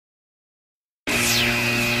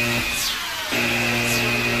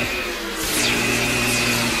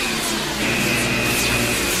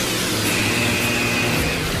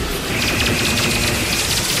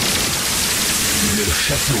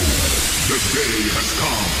day has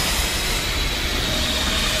come.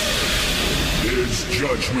 It's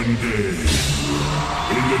Judgment Day.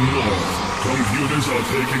 In the north, computers are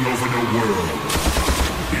taking over the world.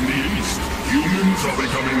 In the east, humans are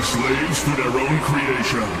becoming slaves to their own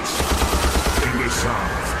creations. In the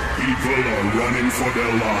south, people are running for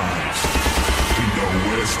their lives. In the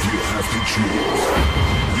west, you have to choose.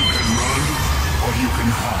 You can run, or you can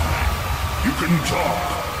hide. You can talk,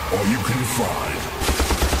 or you can fight.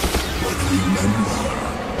 But remember...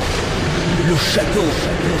 Le château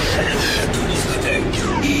discothèque.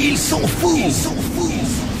 Ils sont fous.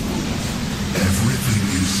 Everything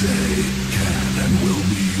you say can and will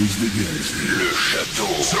be used against you. Le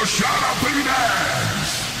château. So shut up and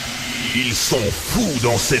dance. Ils sont fous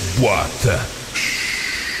dans cette boîte.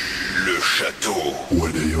 Le château.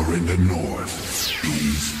 Whether you're in the north,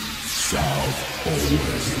 east, south or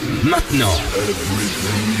west. Maintenant.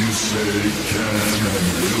 Everything you say can and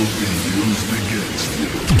will be used against you.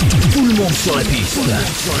 Tout le monde sur la piste. The day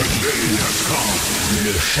has come.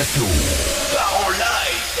 Le château. Part en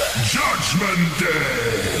live. Judgment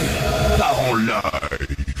Day. Part en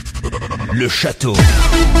live. Le château.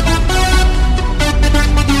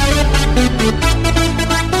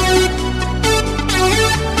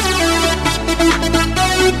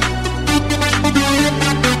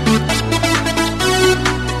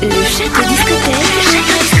 Le château discothèque,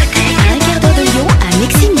 à un quart d'heure de Lyon, à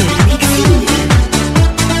Meximieux.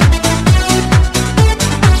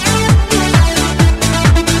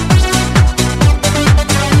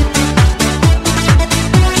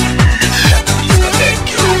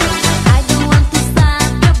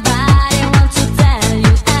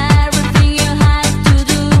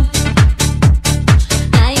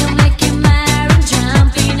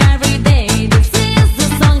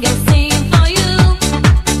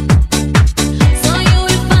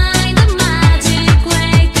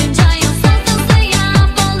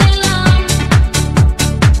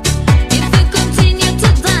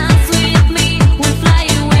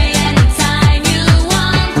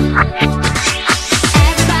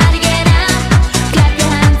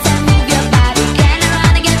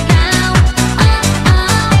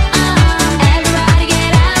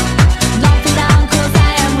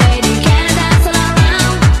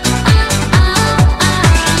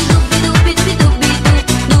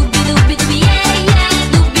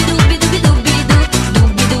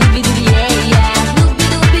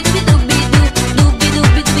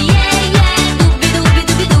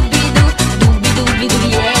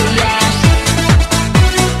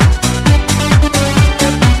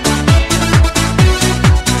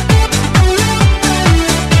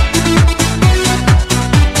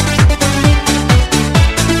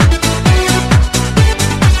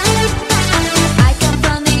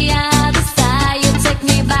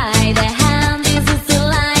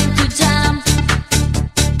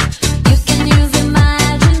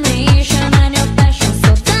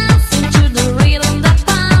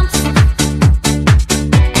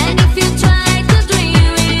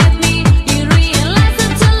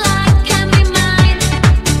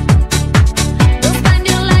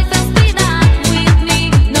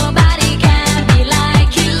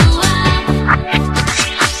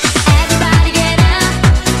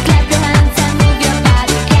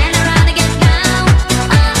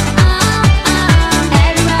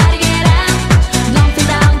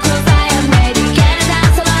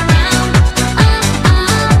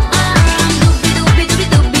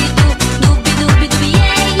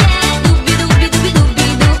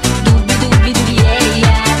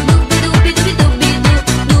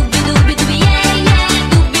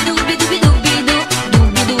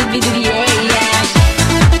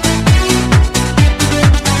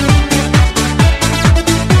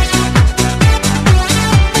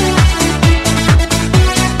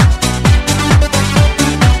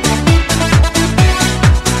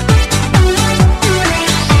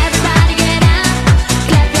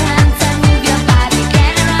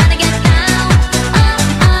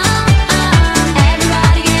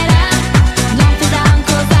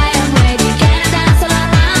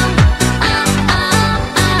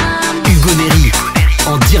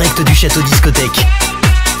 Du château discothèque.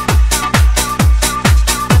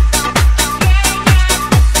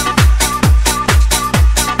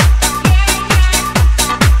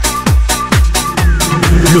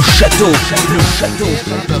 Le château.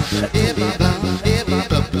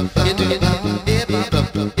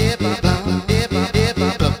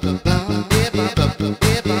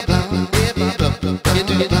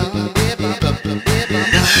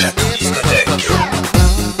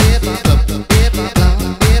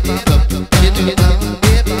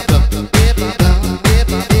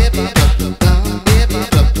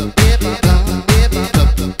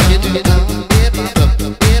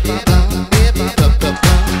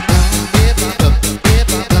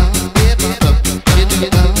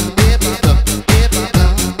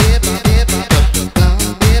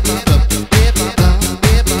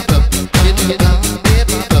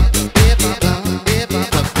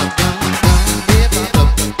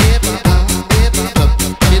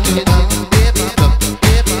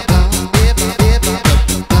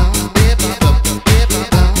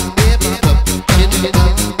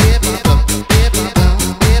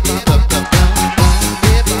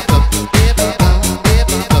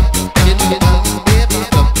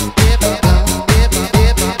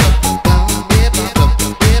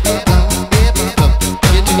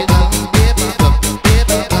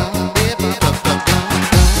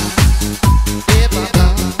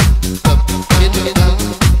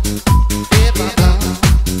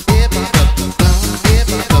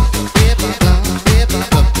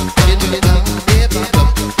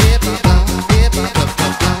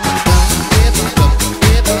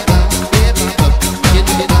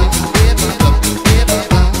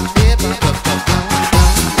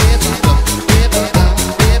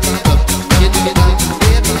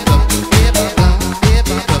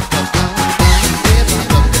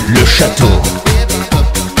 château.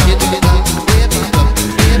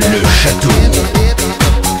 Le château.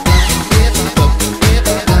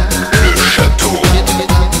 Le château.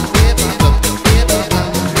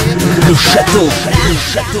 Le château. Le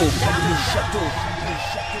château.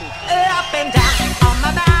 Up and down on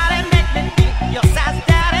my body, make me feel your size,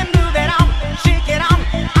 daddy, move it on, shake it on.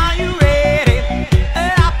 Are you ready?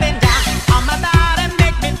 Up and down on my body,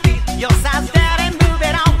 make me feel your size, daddy, move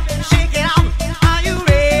it on, shake it on. Are you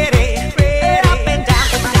ready? Up and down,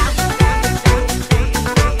 down,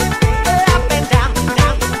 up and down,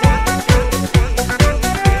 down,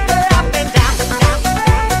 up and down, down,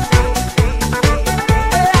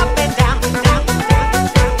 up and down, down.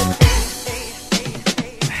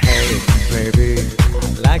 Baby,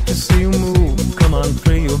 I'd like to see you move. Come on,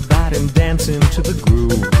 free your body and dance into the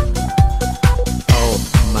groove. Oh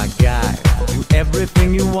my God, do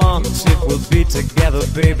everything you want. It will be together,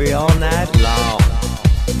 baby, all night long.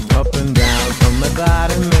 Up and down from my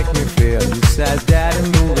body, make me feel you size, daddy,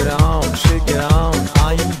 move it on, shake it on.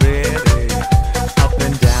 Are you ready? Up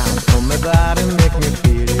and down from my body, make me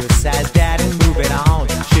feel you size, daddy, move it on,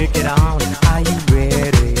 shake it on. Are you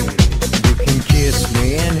ready? You can kiss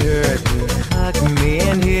me and hurt me, hug me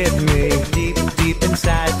and hit me deep, deep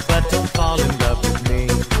inside, but don't fall in love with me.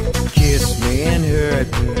 Kiss me and hurt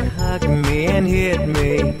me, hug me and hit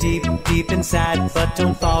me deep, deep inside, but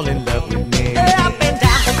don't fall in love with me. Up and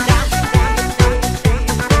down, down,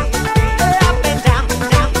 up and down,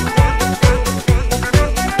 down,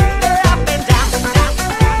 up and down, down,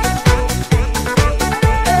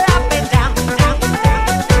 up and down, down.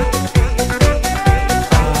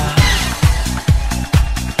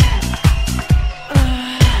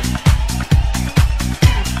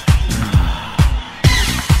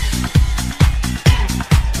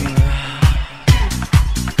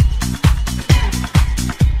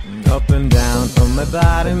 Up and down on my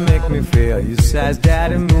body, make me feel you size,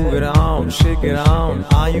 daddy, move it on, shake it on.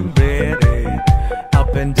 Are you ready?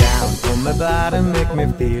 Up and down on my body, make me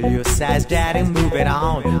feel your size, daddy, move it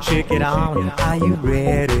on, shake it on. Are you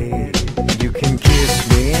ready? You can kiss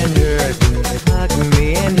me and hurt me, hug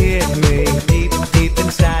me and hit me deep, deep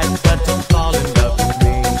inside, but don't fall in love with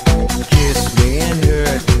me. Kiss me and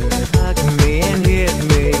hurt me, hug me and hit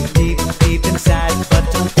me deep, deep inside, but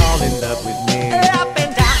don't fall in love with me. Up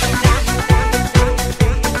and down, down,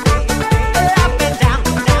 up and down,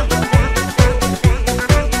 down, up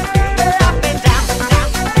and down,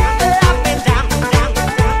 down, up and down, down,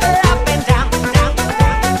 up and down, down,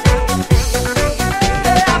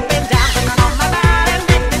 up and down on my body,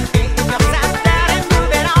 make me feel your size, daddy,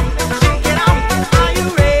 move it on, shake it on. Are you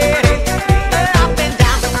ready? Up and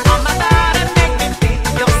down on my body, make me feel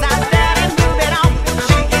your size, daddy, move it on,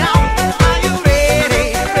 shake it on. Are you ready?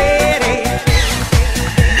 Ready?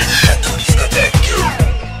 Château discothèque.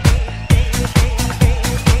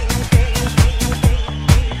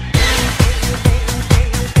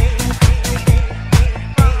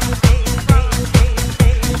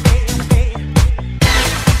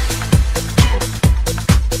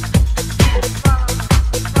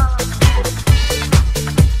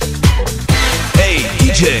 Hey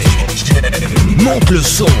DJ, monte le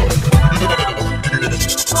son.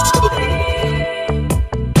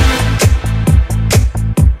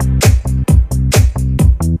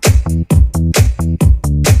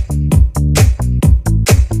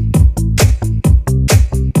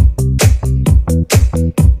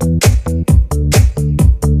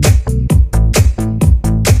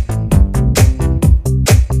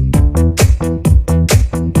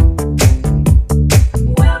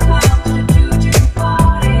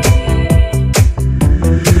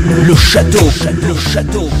 Le château, le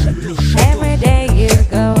château, le château. Every day you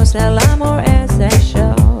go, still l'amour is a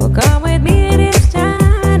show. Come with me this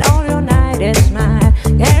time, all your night is mine.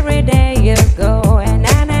 Every day you go, and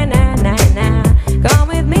na na na na na. Come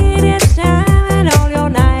with me this time, all your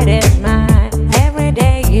night is mine. Every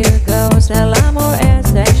day you go, still l'amour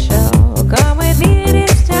is a show. Come with me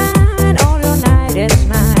this time, all your night is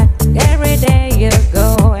mine. Every day you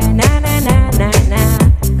go, and na na na na na.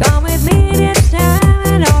 Come with me this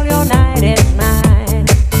time, all your night is mine.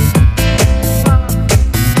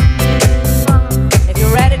 If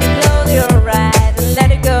you're ready to close your eyes and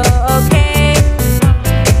let it go, okay?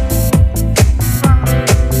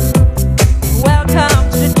 Welcome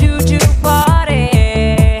to the Juju party,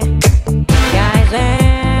 guys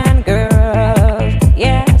and girls.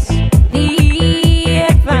 Yes, the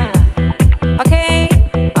fun. Okay,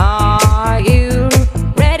 are you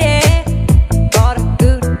ready for the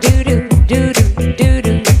good doo doo doo doo doo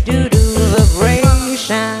doo doo doo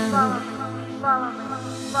vibration?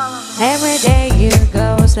 Every day you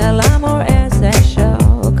go, still l'amour is a show.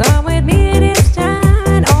 Come with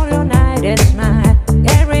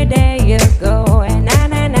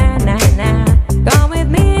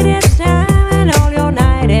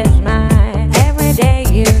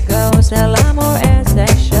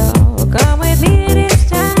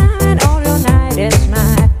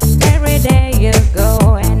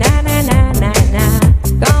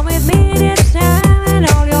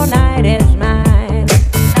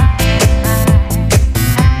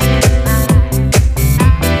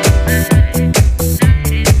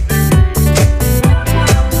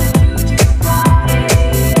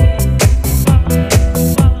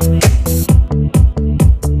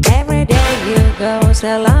you go,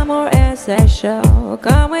 c'est l'amour et c'est chaud.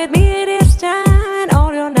 Come with me this time,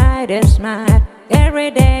 all your night is mine.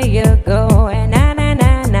 Every day you go, and na na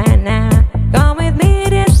na na na. Come with me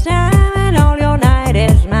this time, and all your night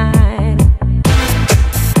is mine.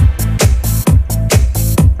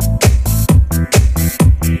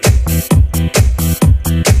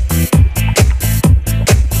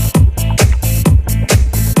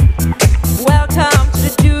 Welcome to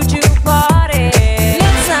the juju party.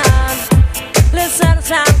 Listen to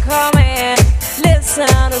sound coming.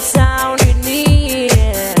 Listen to sound you need.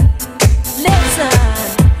 Listen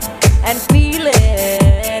and feel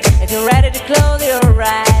it. If you're ready to close your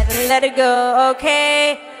eyes and let it go,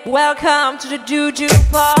 okay? Welcome to the juju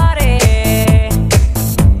party.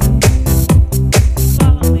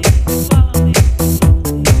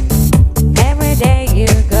 Every day you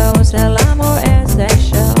go, c'est l'amour et c'est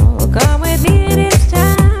chaud. Come with me this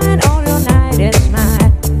time, and all your night is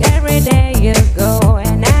mine. Every day you go,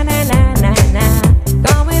 and na na na na na.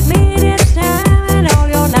 Come with me this time, and all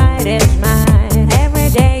your night is mine. Every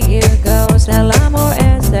day you go, c'est l'amour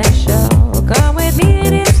et c'est chaud. Come with me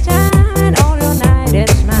this time, and all your night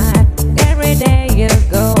is mine. Every day you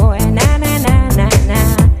go, and na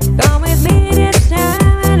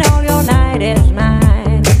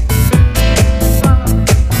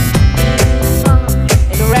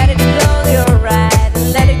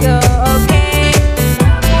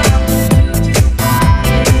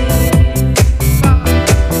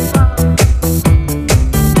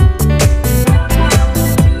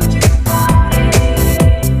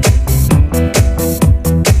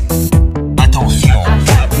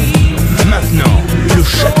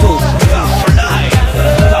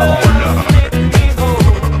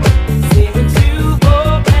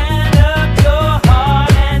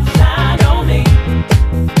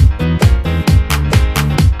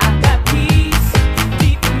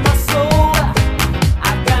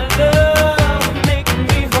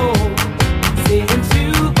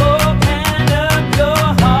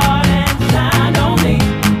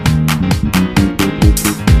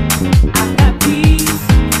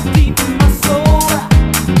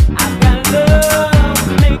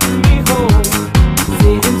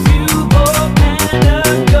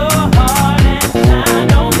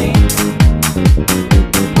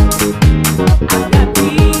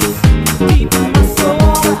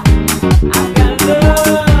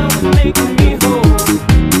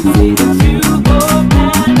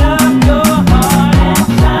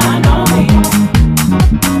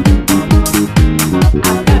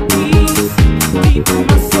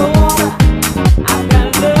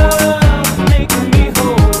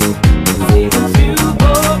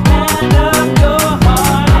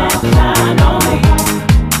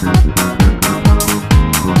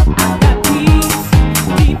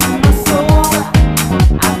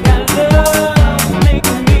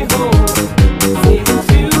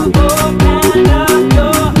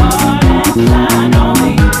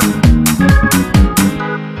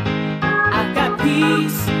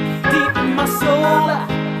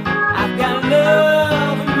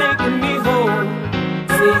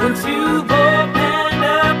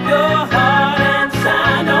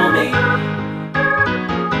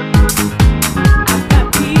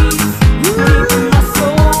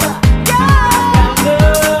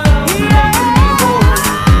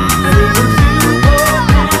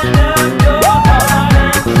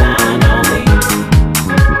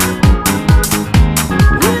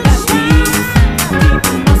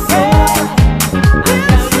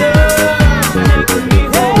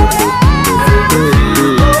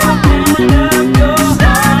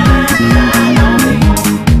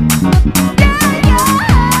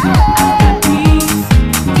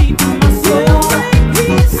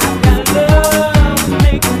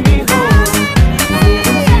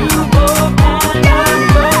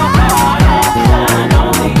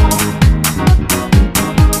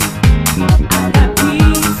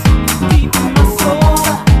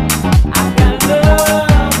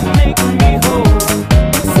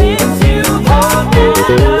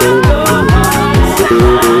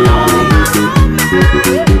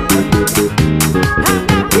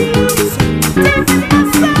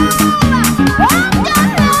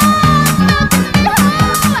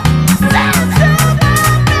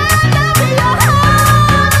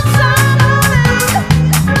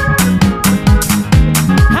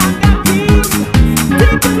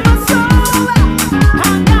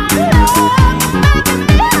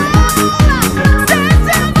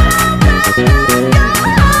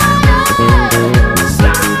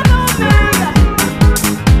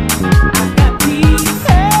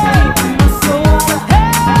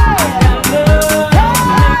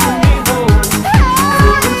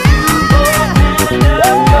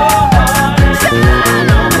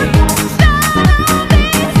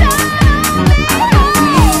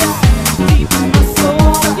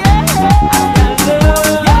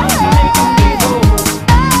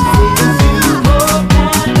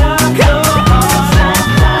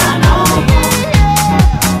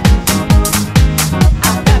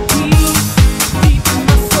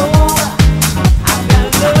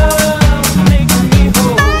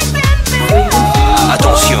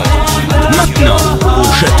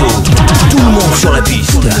château. Tout le monde sur la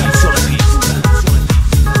piste.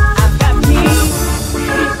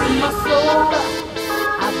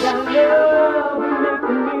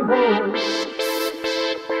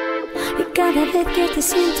 Y cada vez que te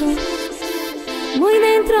siento muy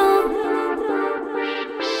dentro,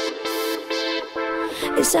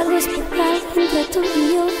 es algo especial entre tú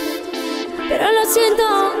y yo. Pero lo siento,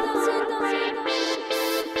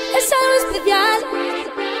 es algo especial,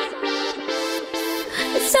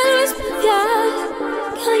 es algo especial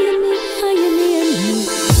que hay en mí, hay en mí, en mí.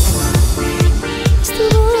 Es tu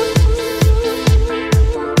voz,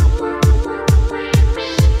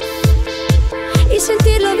 y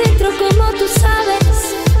sentirlo dentro como tú sabes,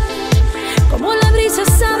 como la brisa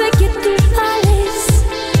sabe que tú vales.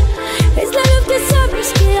 Es la luz que sabes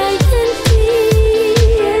que hay en ti,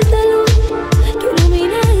 es la luz que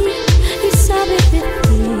ilumina y sabe de ti.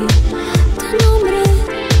 Tu nombre,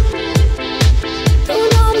 tu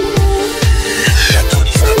nombre, tu nombre.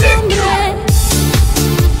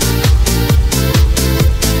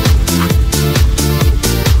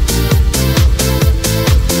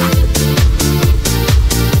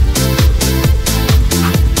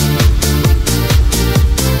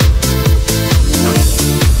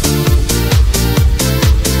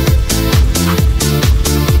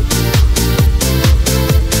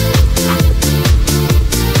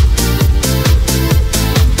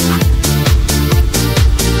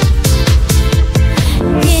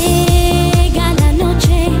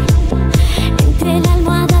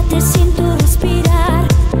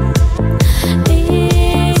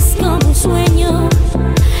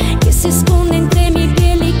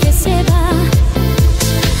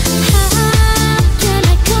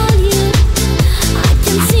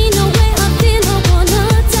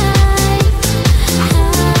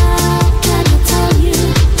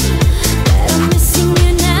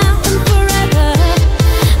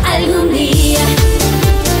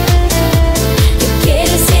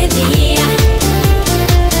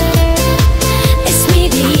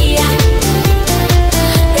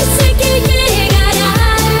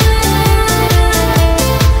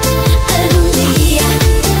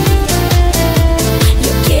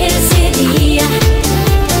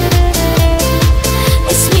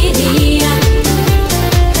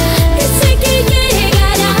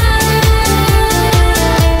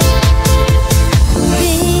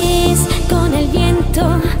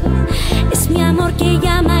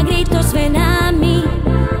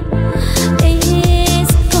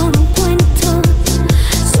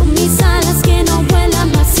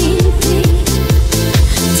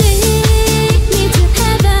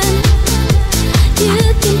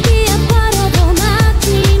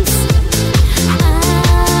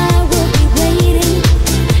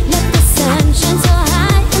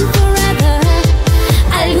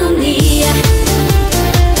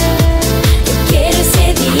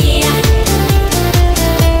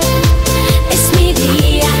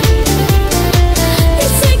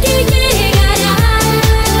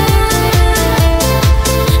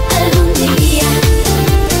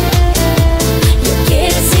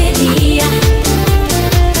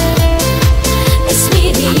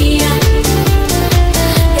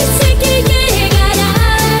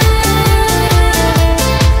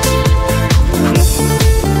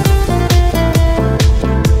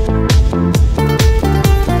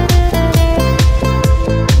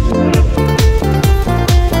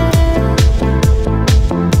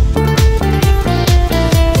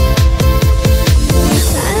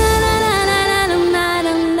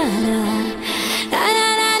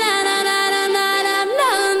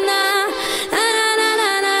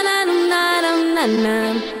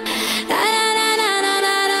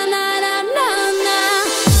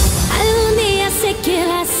 Algún día sé que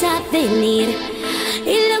vas a venir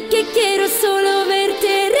y lo que quiero es solo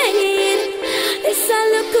verte reír. Esa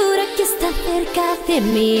locura que está cerca de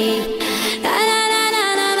mí.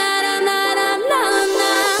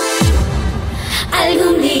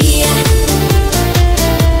 Algún día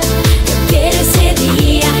yo quiero ese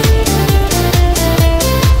día.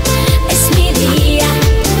 Es mi día.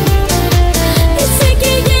 Y sé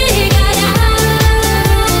que llegará.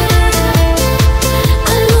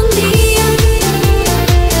 Algún día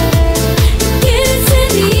yo quiero ese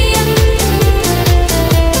día.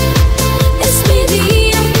 Es mi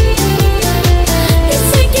día. Y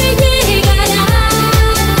sé que llegará.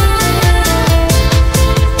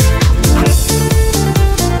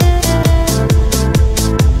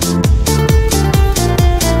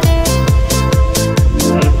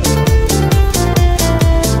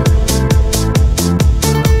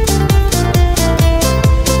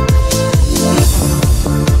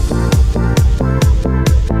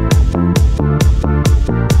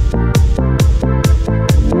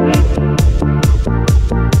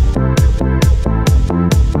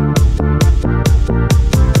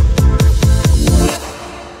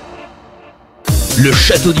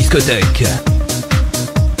 château discothèque.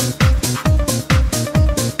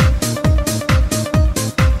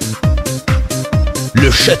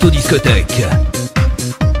 Le château discothèque.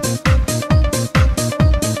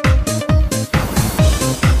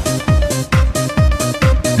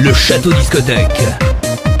 Le château discothèque.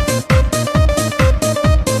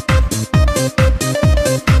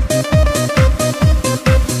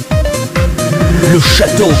 Le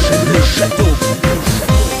château. Le château.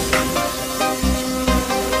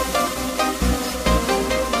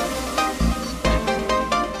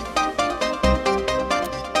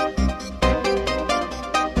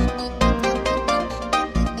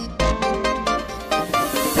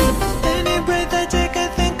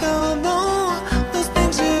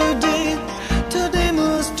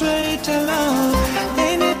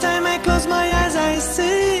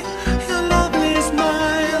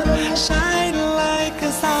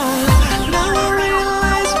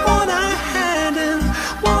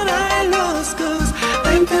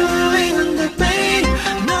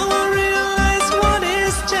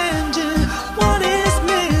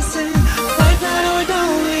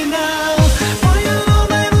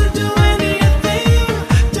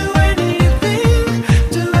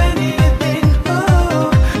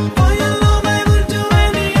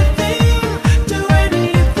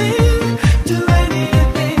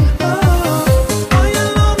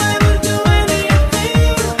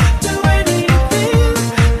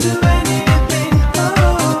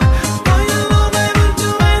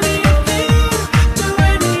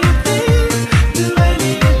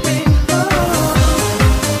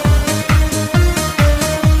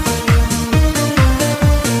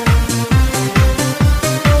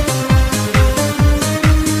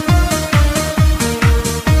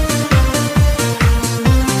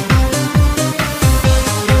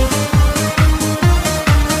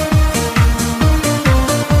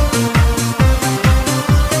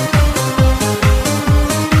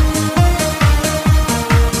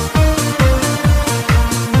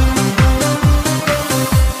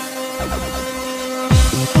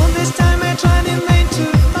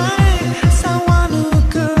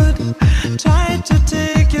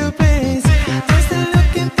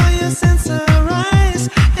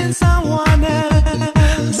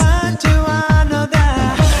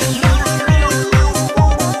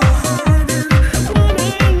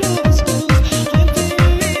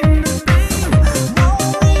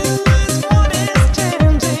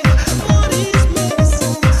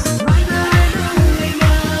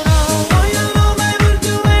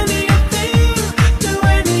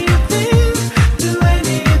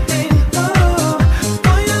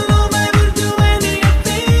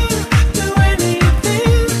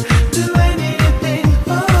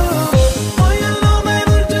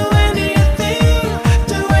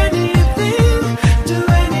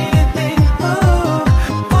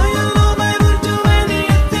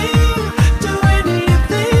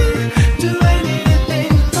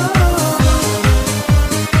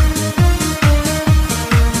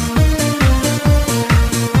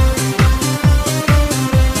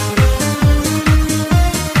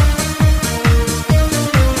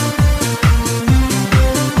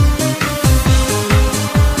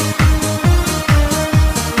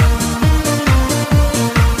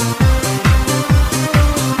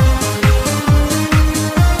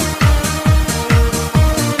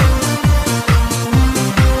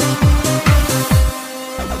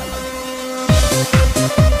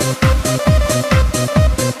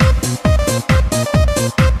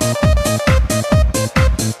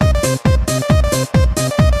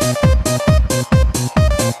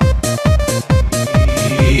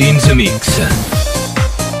 In the mix.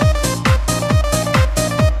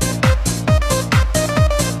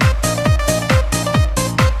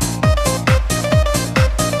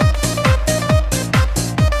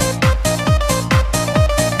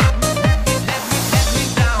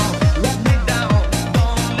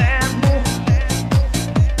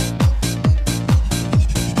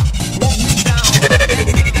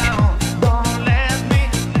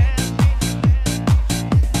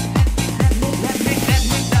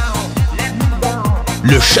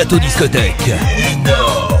 Le château discothèque.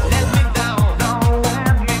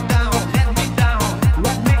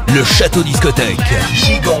 Le château discothèque.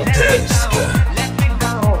 Gigantesque.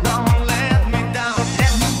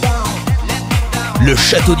 Le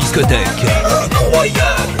château discothèque.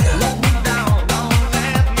 Incroyable.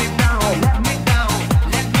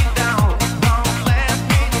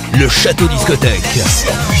 Le château discothèque.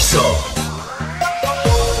 C'est puissant.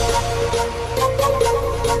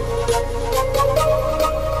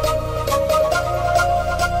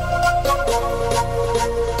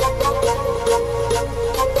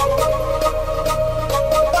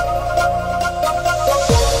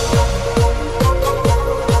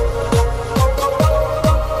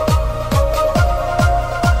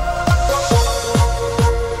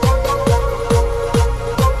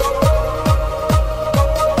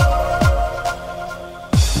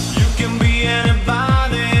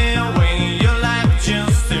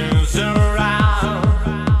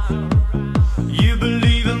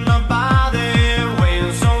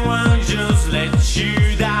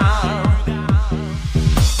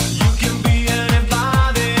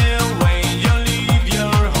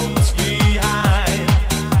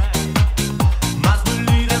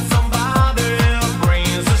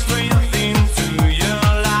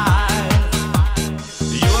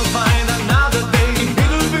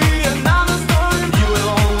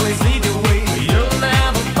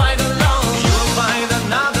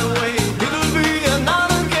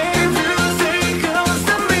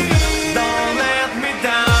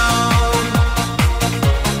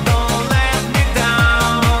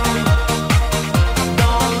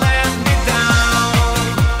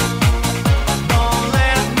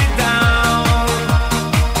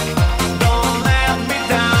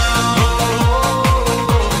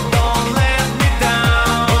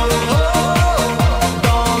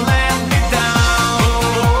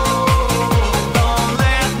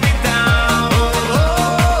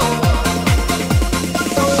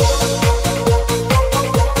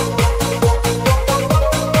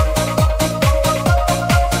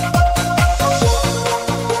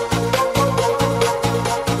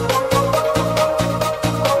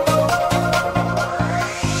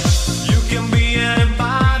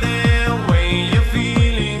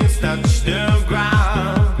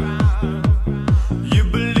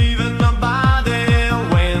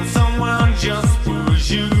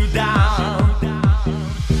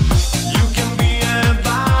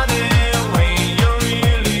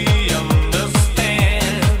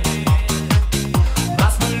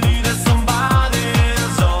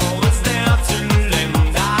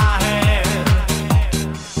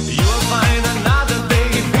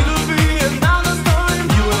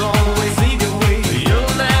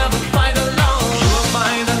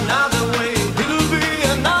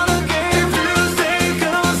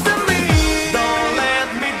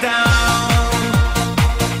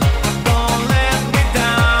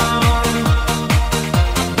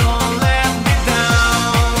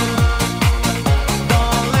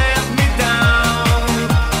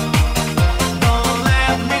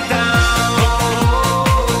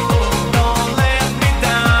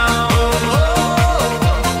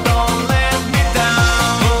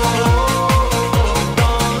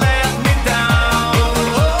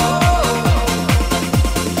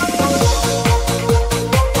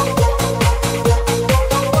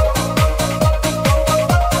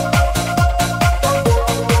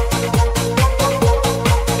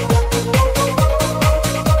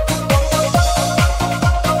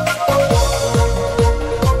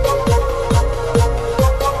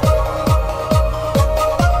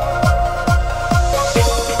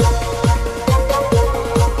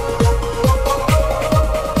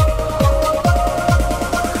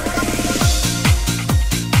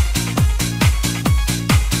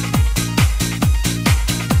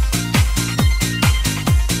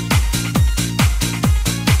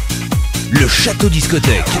 château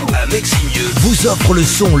discothèque à Meximieux vous offre le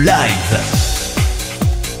son live.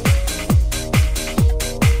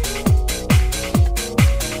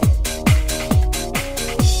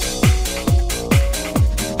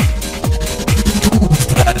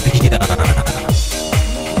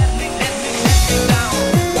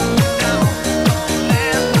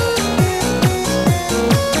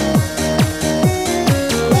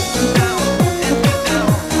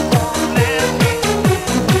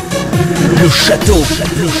 Le château,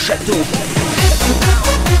 le château.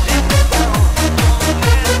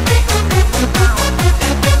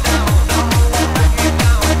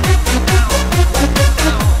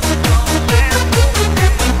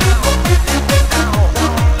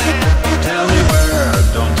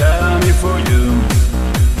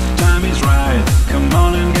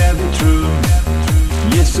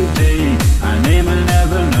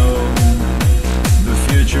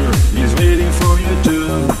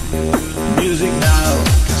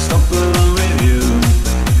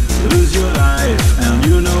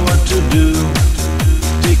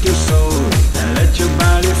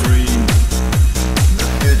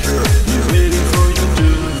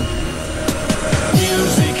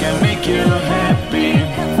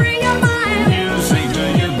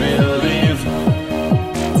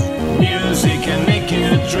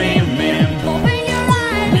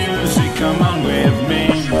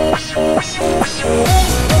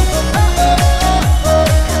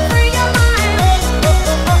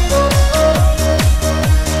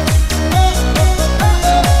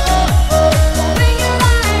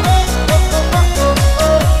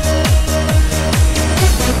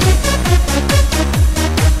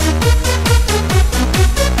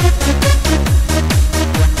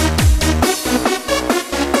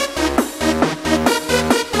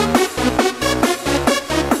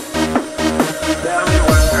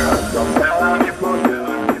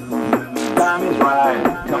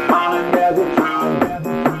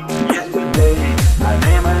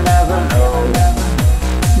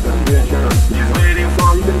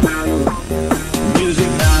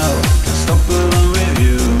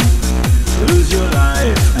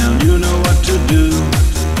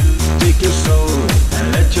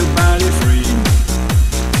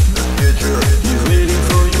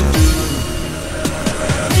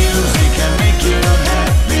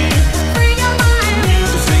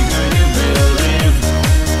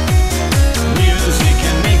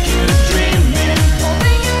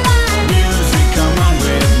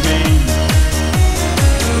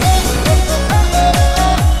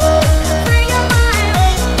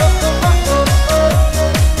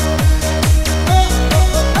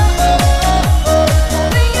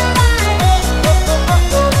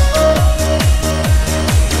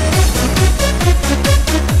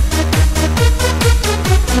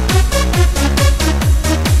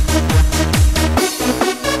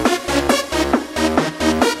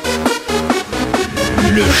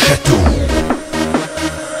 Le château.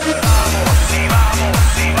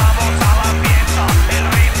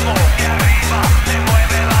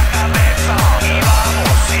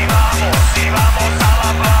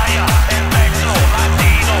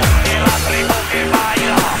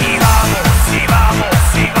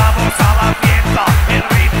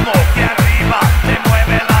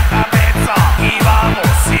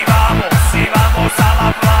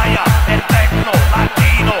 El tecno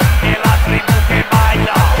latino, y la tribu que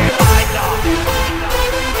baila.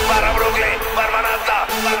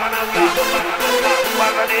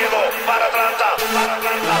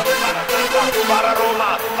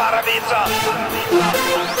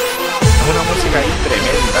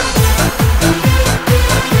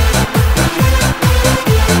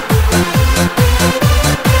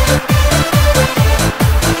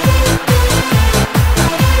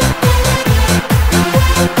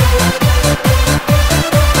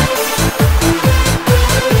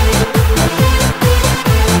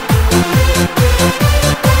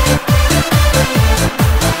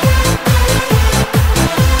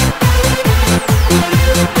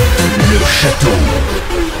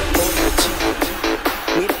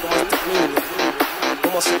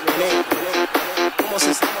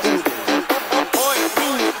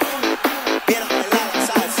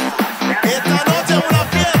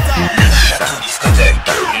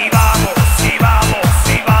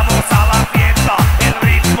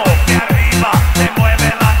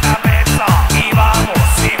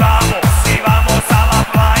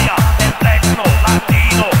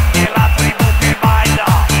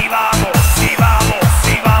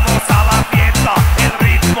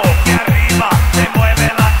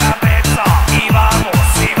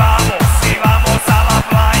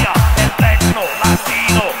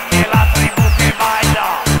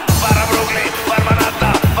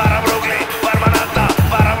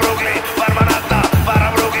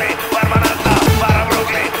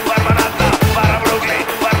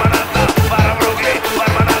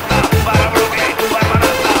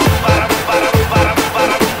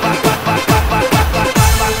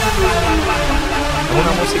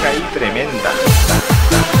 una música ahí tremenda.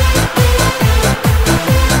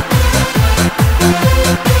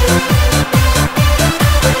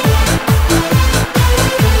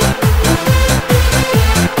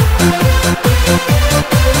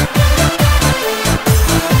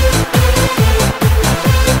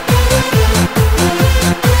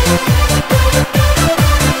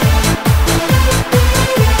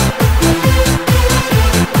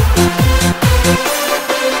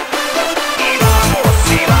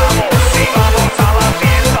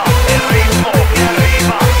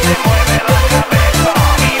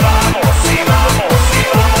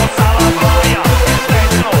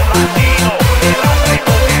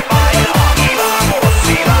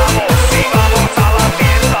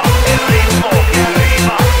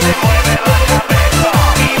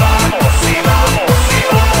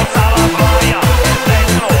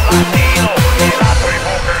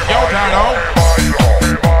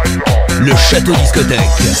 Le château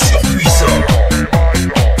discothèque surpuissant.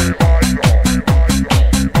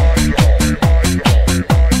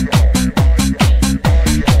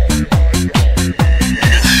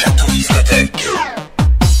 Le château discothèque.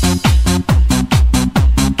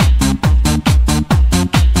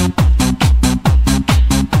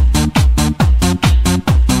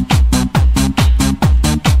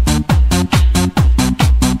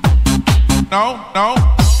 No, no.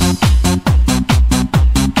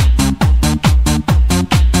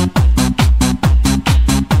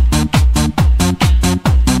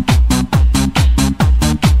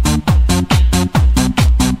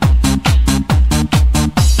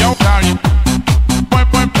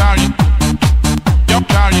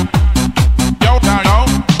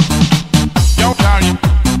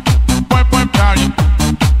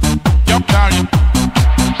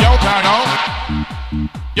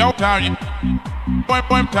 Italian, boy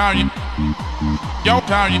Italian, yo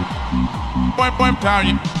Italian, boy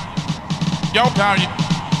Italian, yo Italian,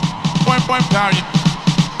 boy Italian,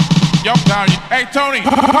 yo Italian. Hey Tony,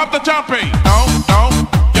 pop the jumpy. No, no,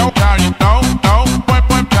 yo Italian, no, no, boy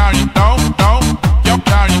Italian, no, no, yo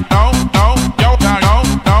Italian, no, no, yo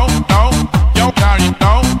Italian, no, no, yo Italian,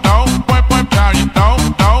 no, no, boy Italian, no,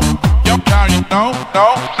 no, yo Italian, no,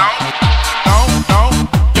 no, no.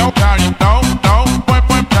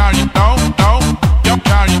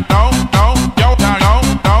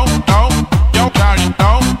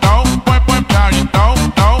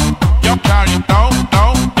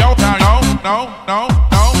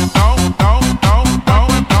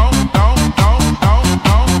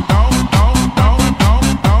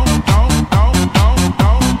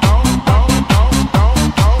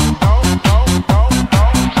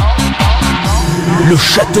 Le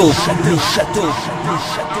château, le château.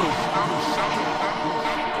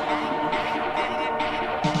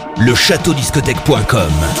 Le château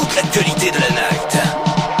discothèque.com. Toute l'actualité de la night.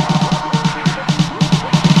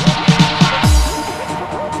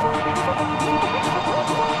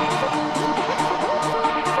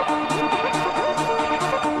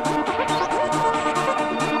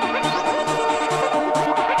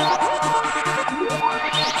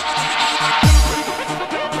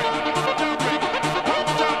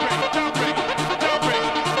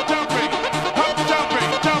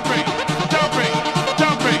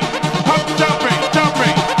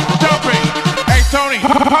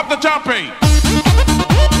 Pop the jumpy.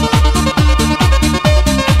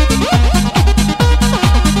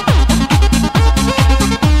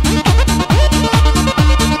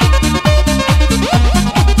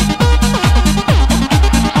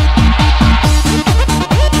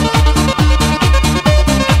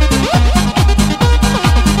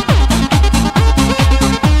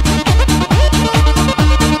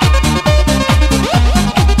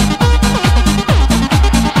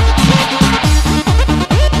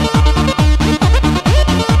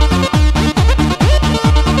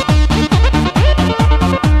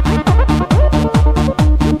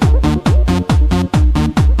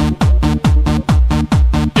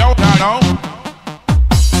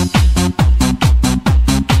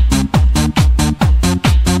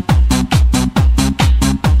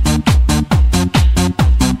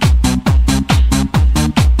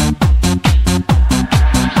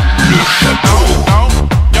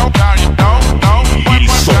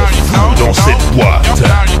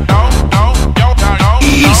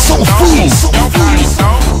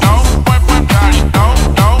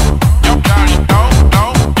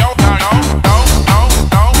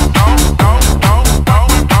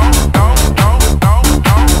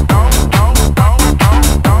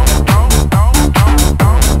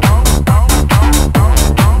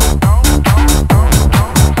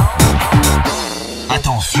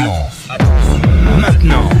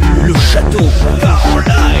 château part en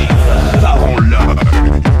live. Part en live.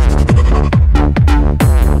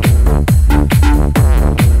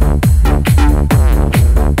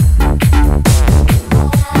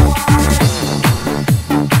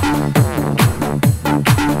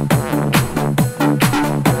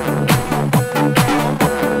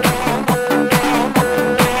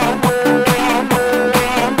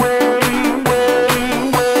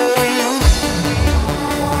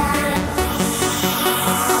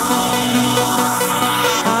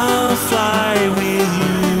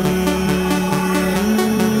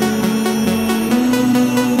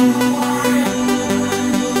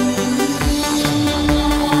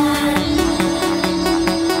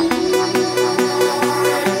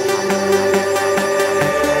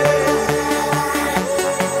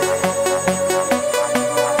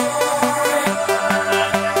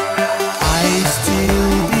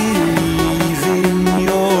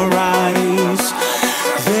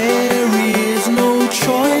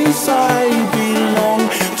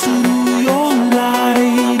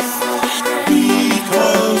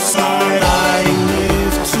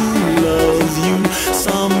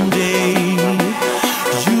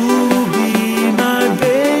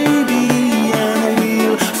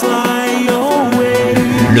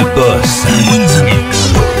 Le boss in the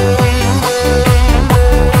mix.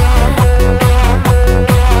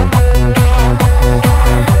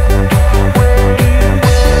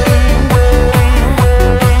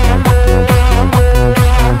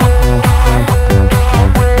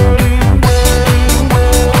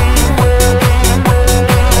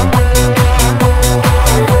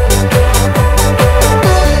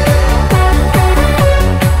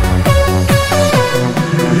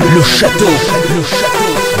 Le château, le château.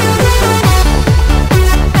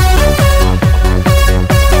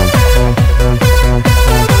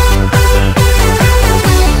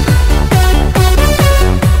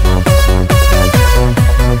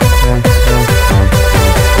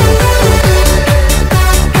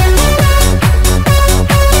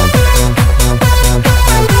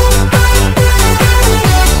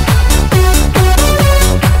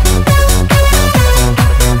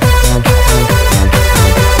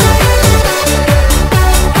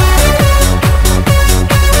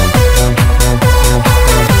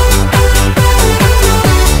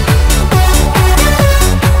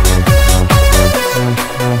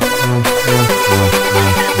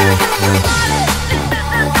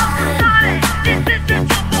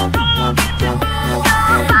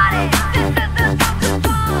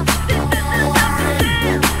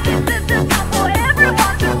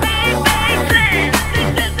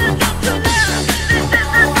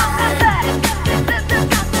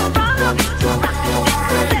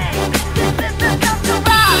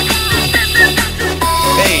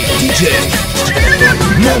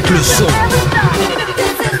 Monte le son.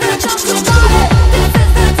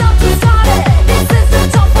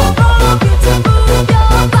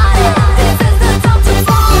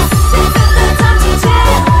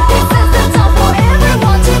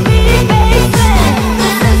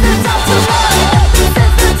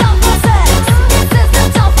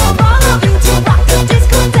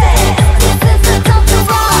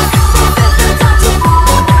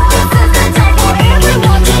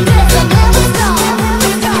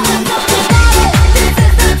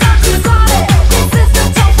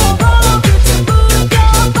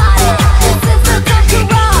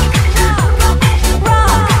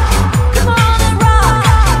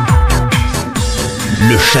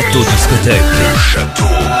 Le château discothèque. Le château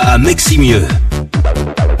à Meximieux.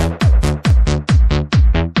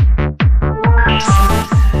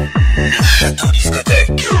 Le château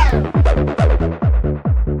discothèque.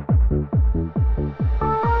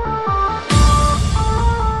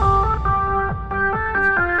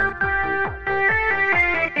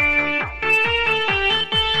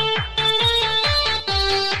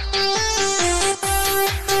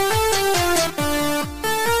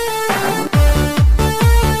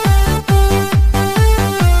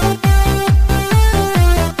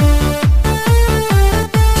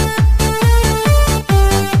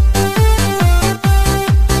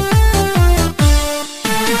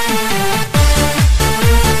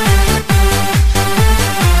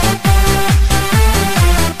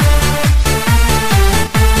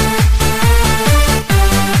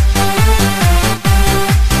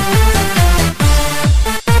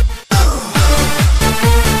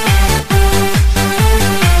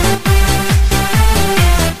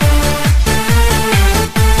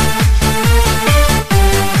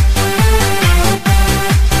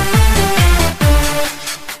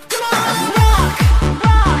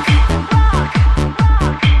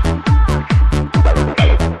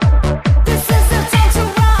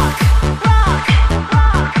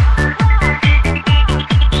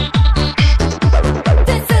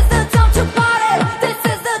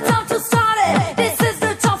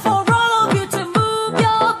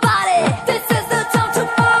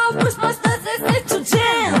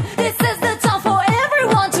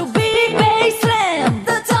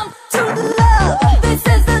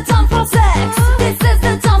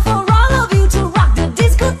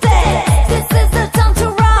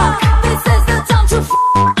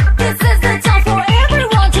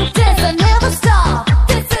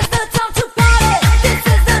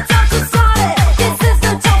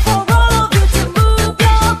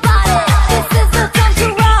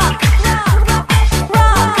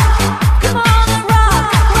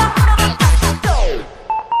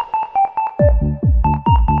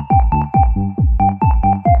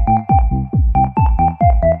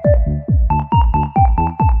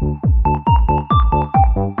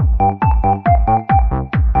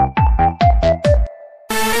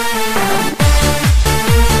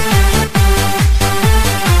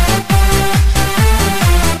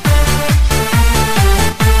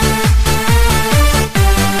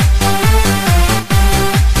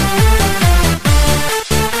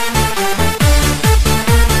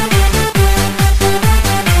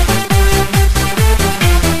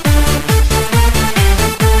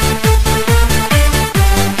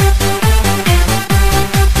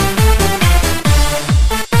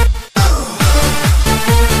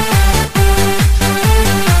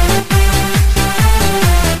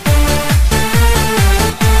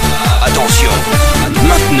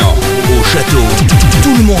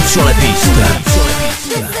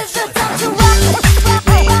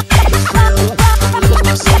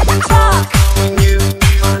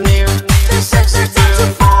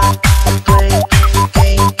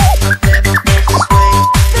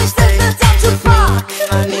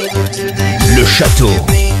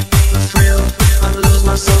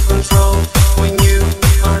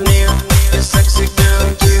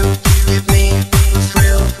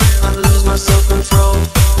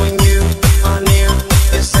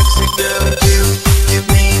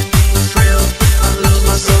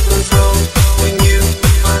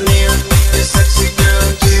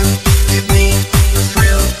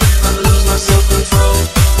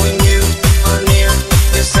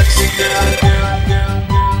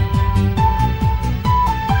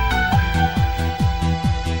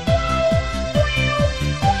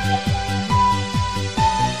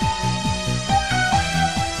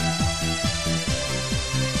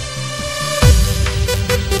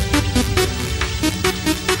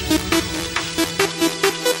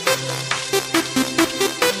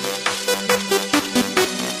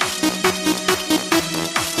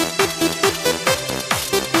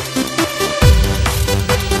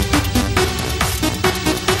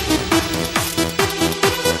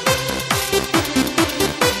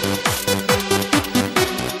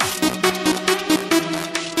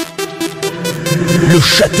 Le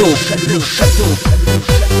château. Le château.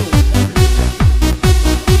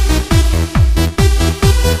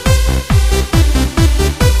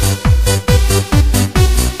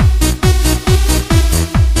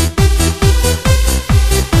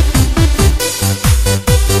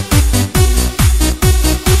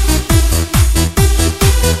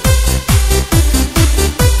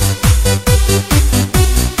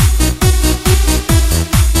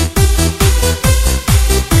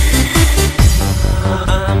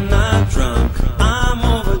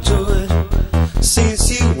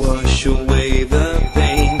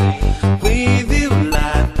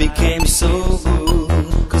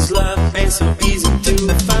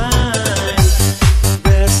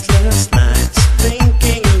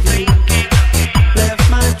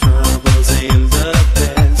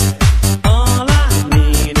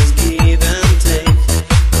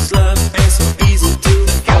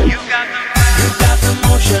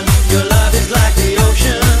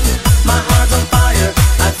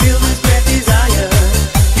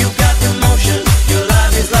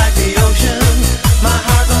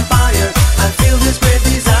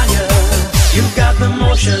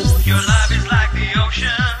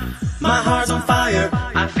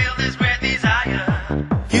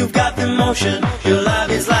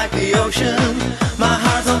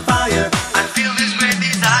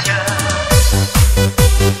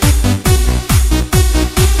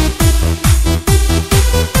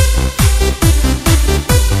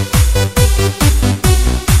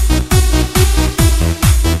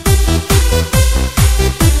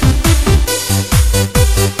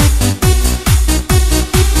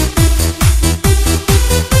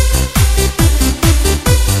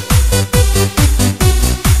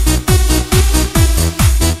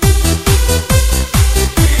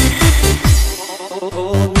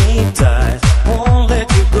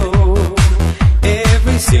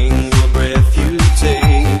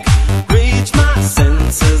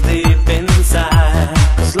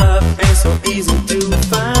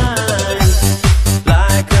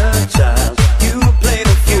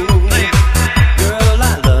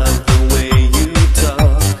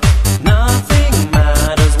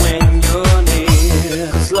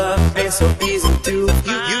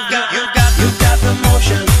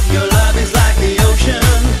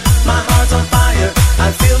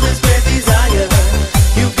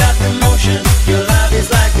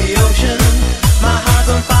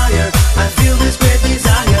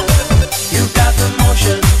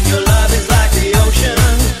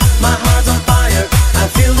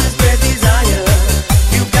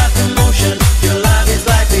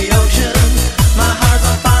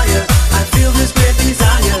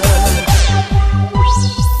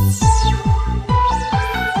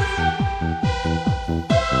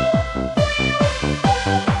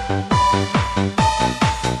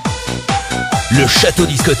 Le château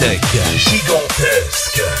discothèque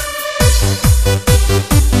gigantesque.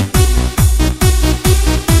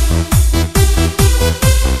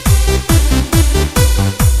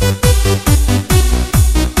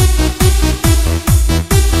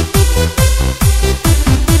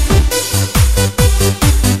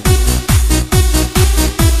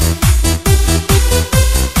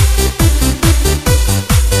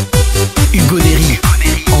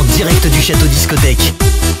 En direct du château discothèque.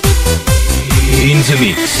 In the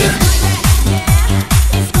mix.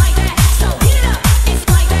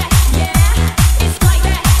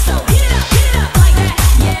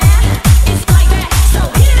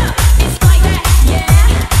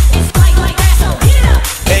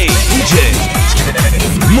 Hey DJ,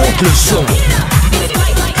 monte le son.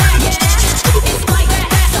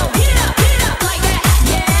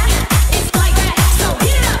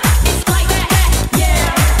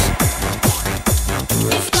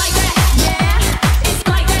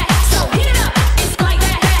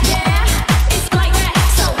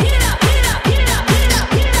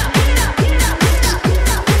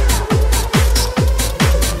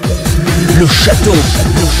 Le château,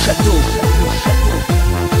 le château.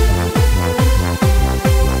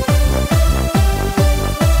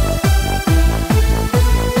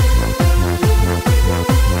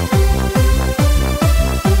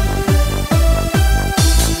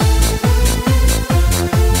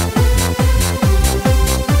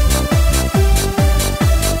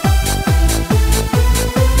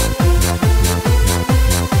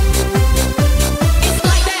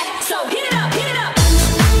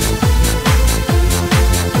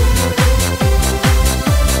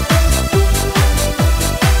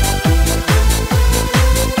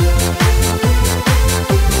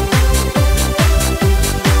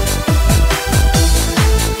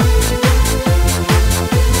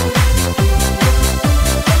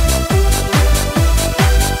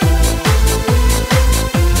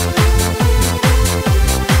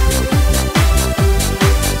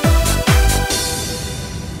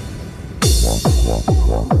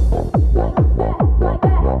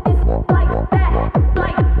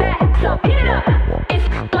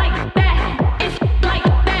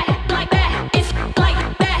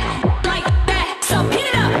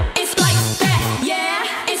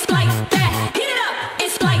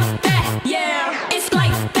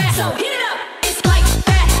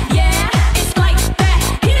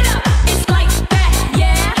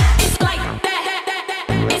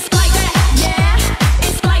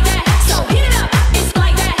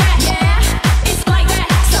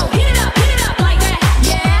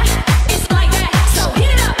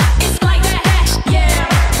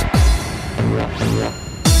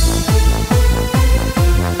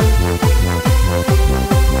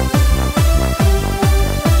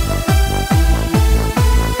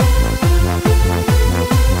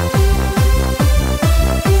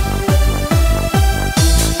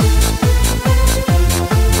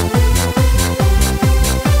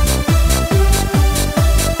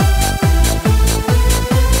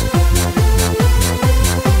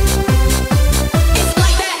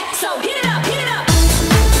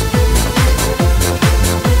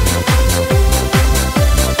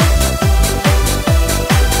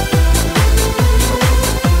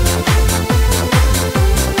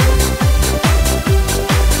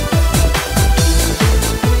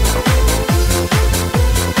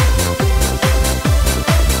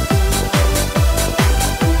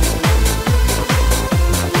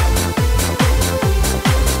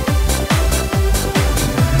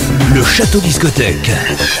 Le château discothèque.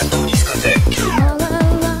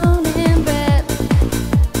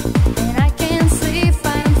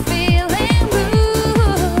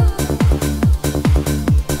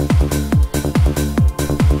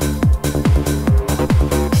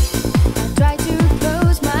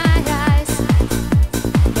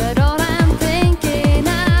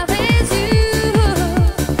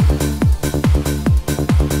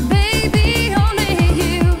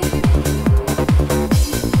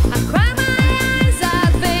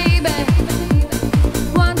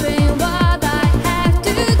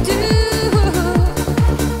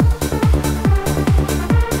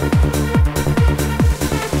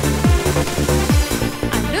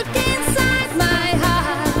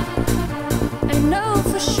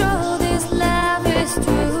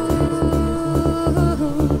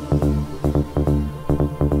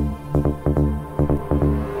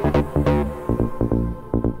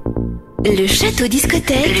 Le château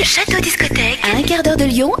discothèque. Le château discothèque. À un quart d'heure de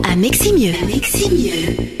Lyon, à Meximieux.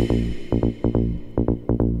 Meximieux.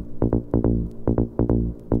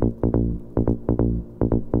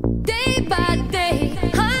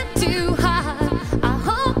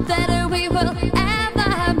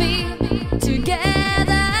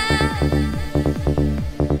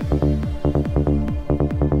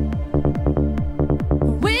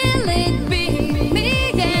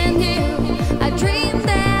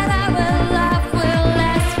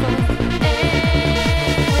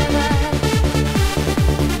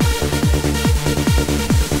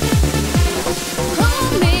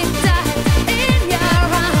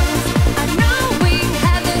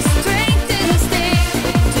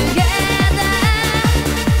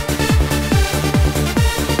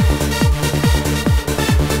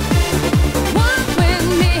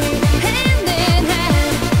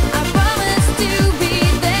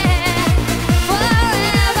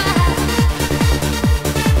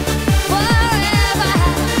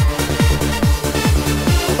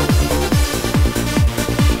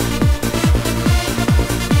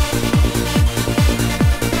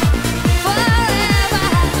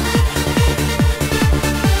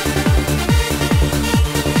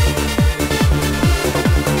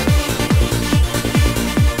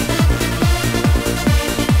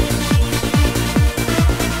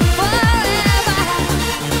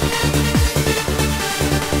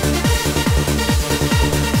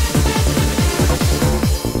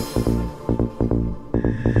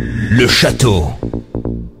 Le château.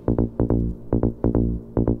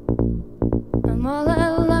 I'm all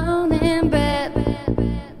alone in bed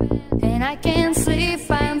and I can't sleep,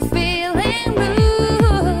 I'm feeling blue.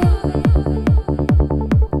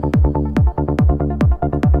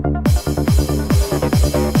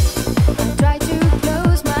 I try to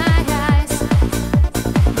close my eyes,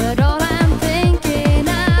 but all I'm thinking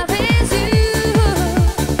of is you.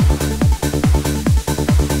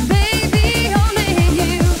 Baby, only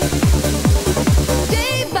you.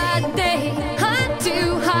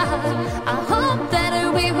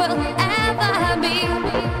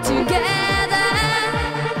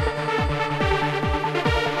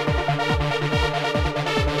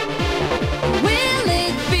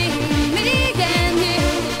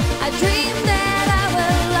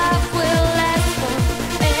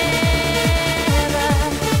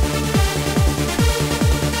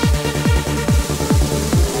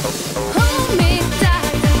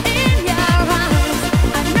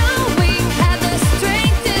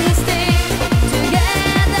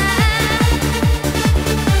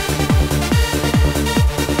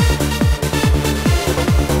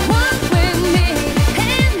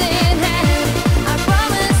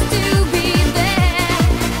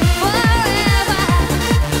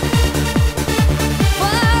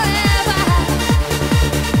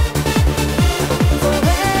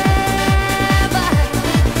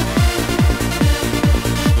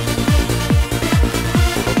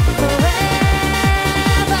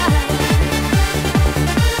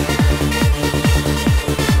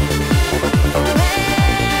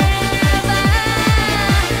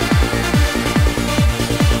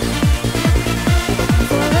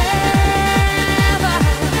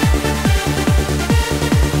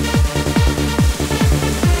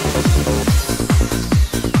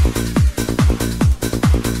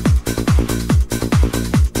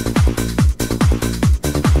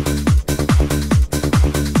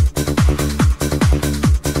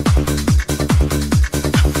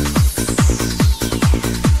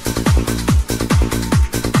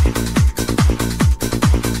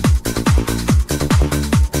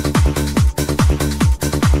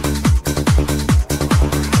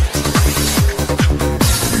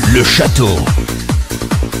 Le château.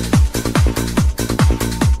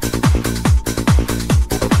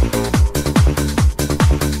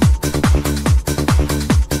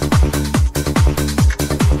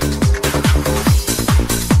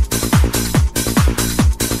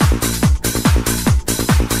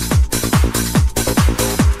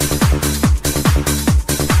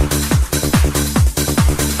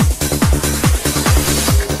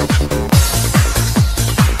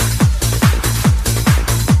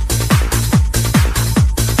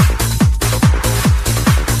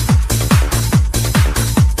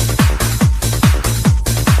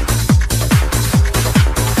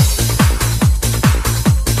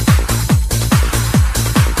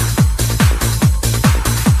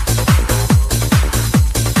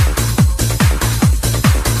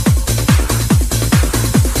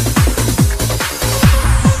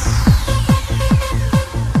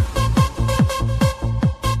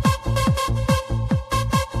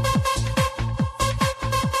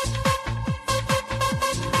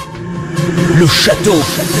 Le château,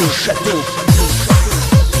 le château.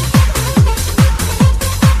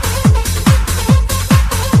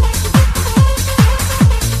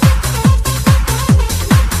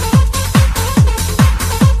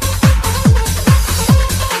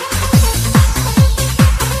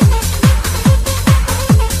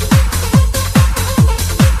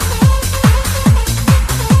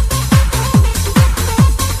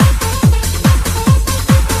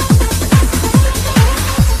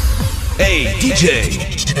 Hey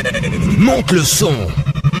DJ, monte le son.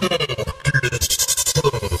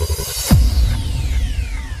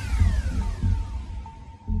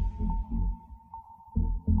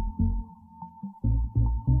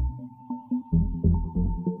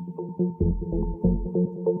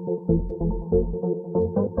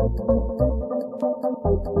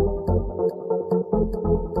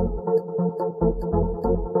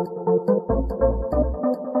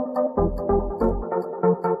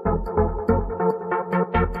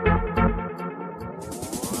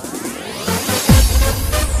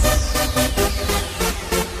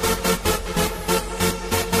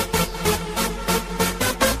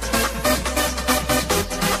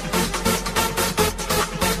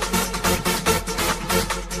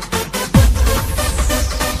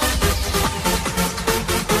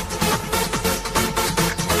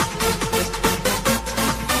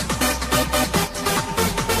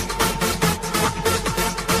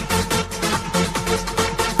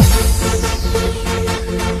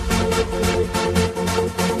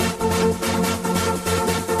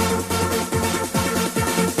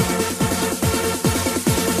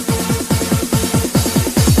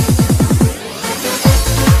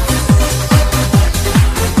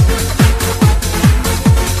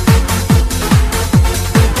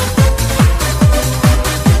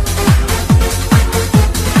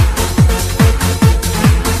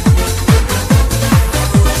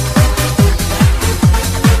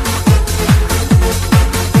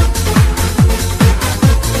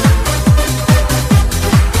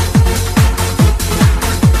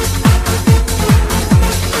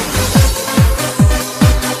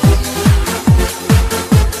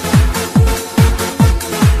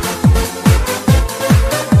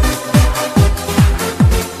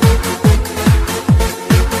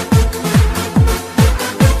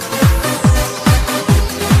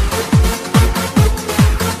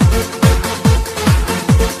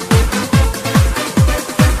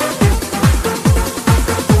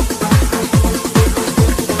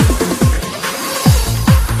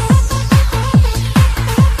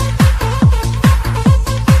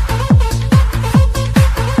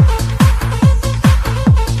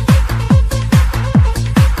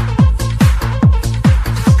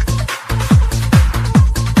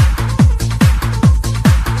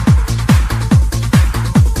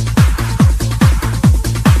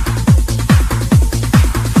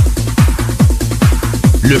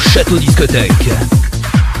 Le château discothèque.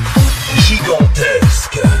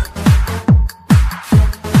 Gigantesque.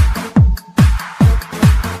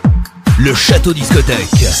 Le château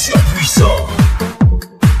discothèque. Surpuissant.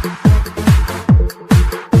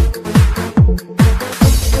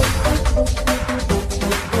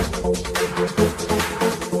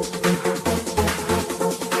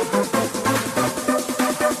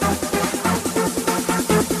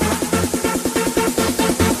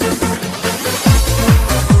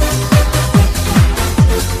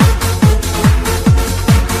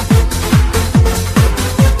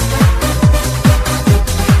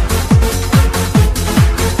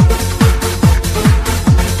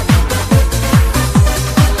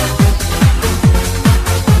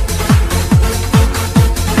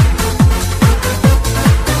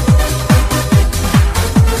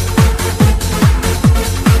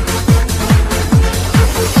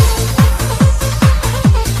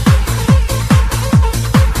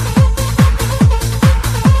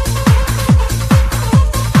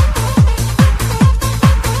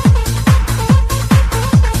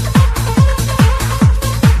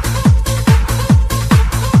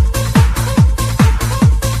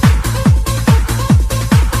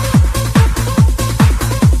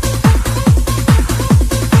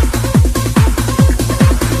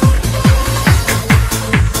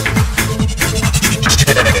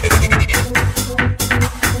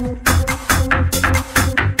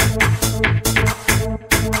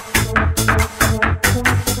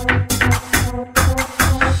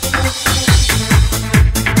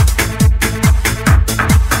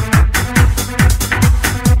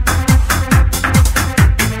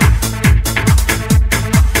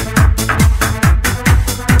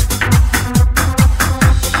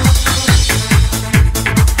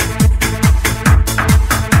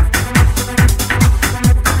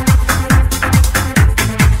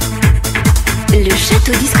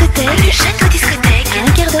 discothèque. Le château discothèque. À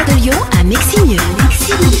un quart d'heure de Lyon, à Meximieux.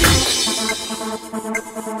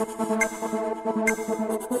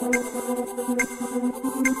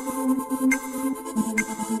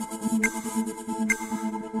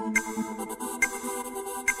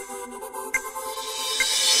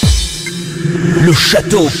 Le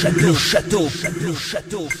château, le château, le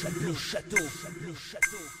château, le château.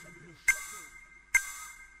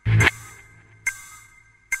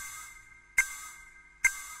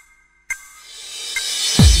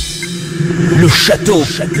 Le château,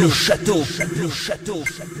 le château, le château,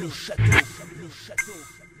 le château.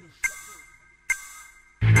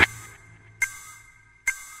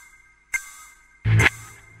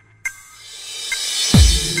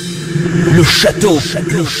 Le château,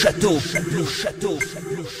 le château, le château,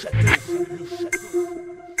 le château.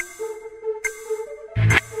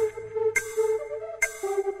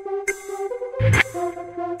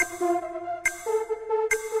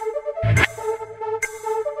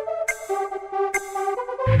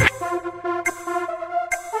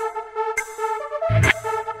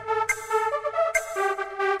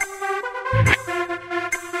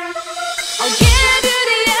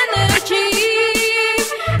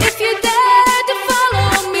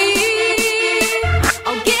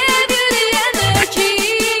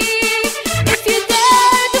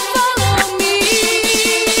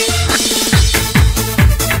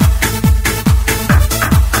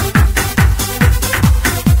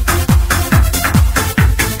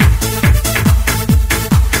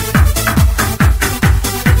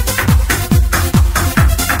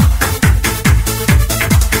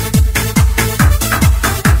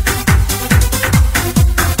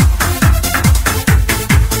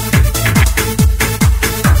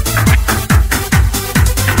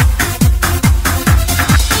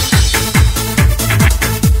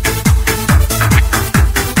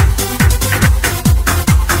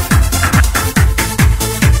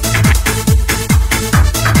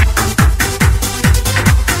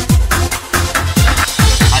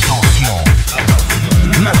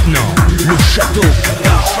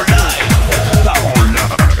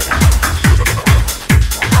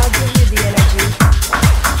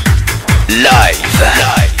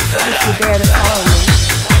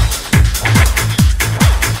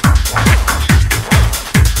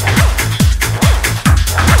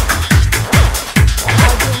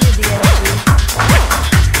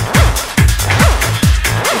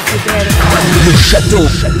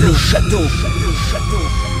 Le château.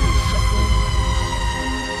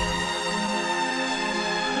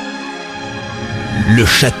 Le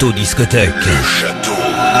château discothèque. Le château.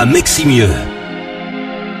 À Meximieux.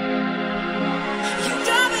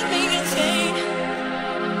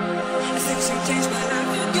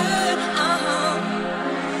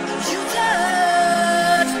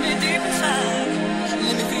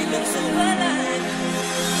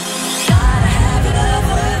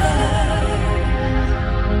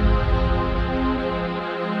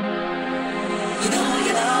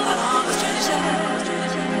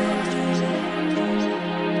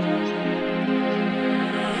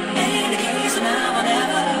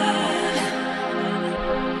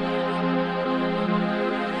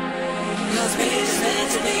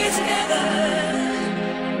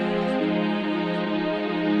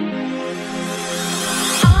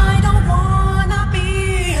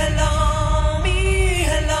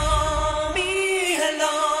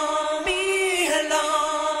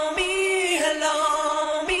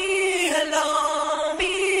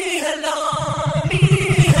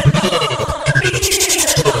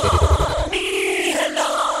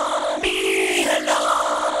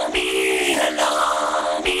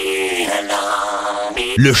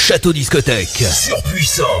 Le château discothèque.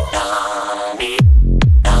 Surpuissant.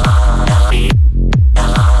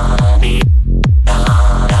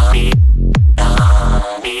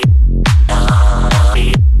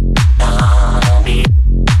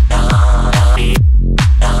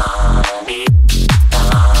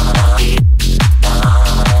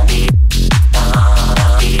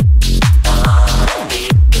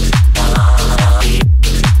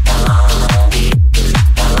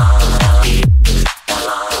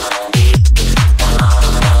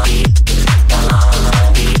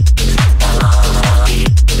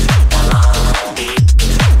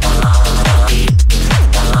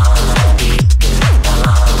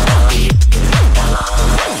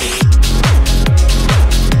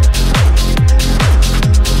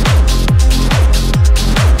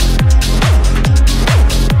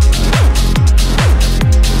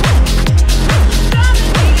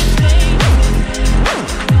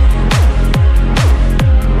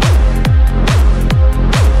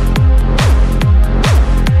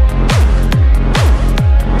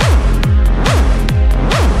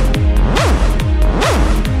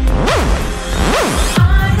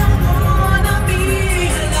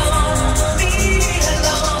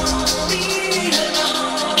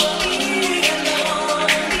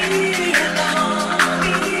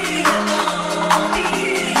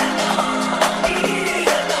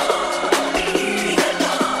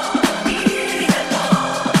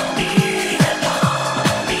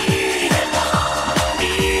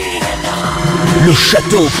 Le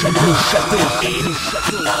château.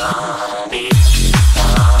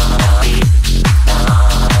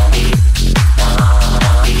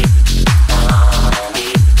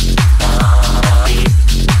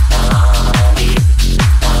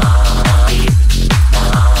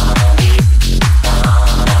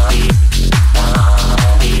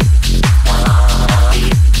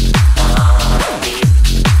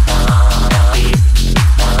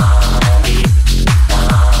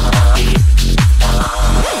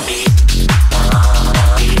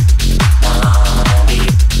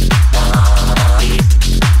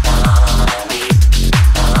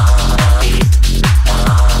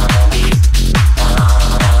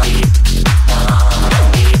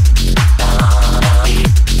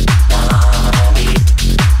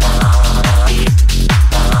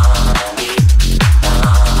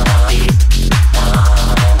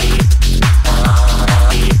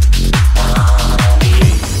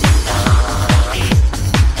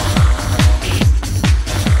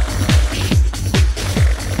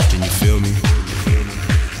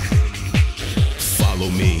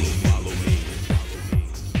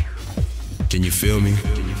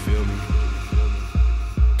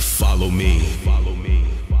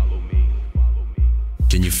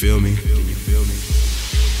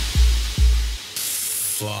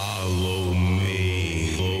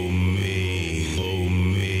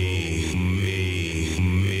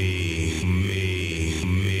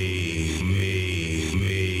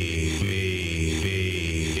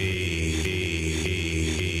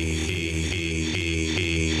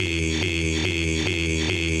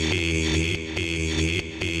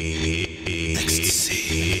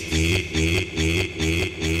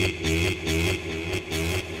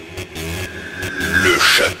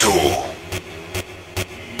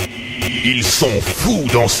 Ils sont fous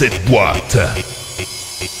dans cette boîte.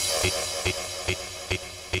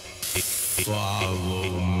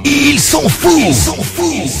 Ils sont fous.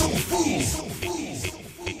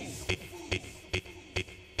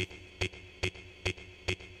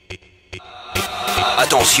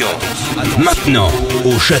 Attention, maintenant,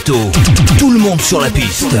 au château, tout le monde sur la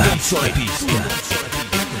piste.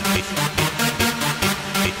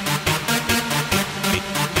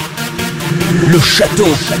 Le château.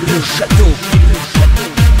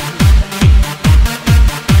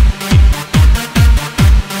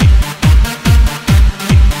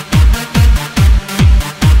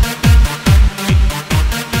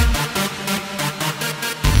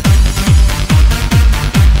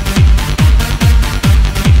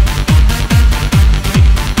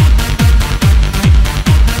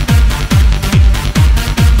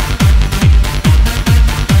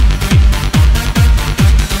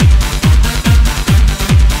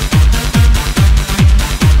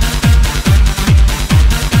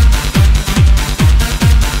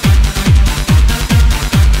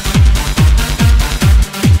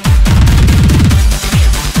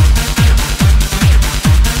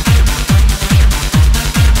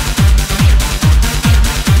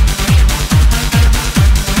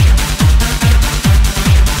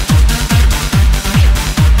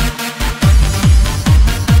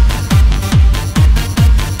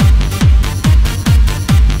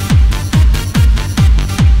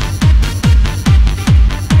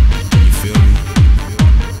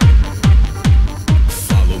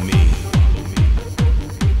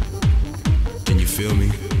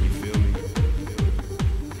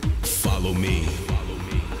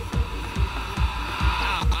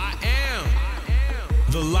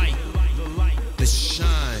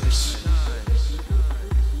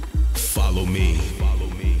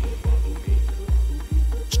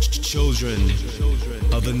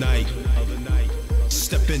 Children of the night,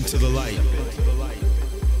 step into the light.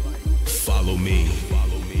 Follow me.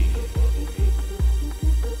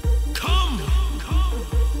 Come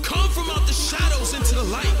from out the shadows into the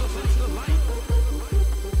light.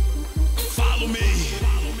 Follow me.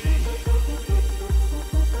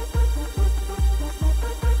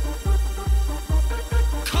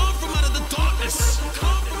 Come from out of the darkness.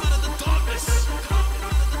 Come from out of the darkness. Come from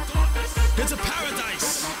out of the darkness. It's a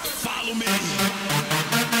paradise. Follow me.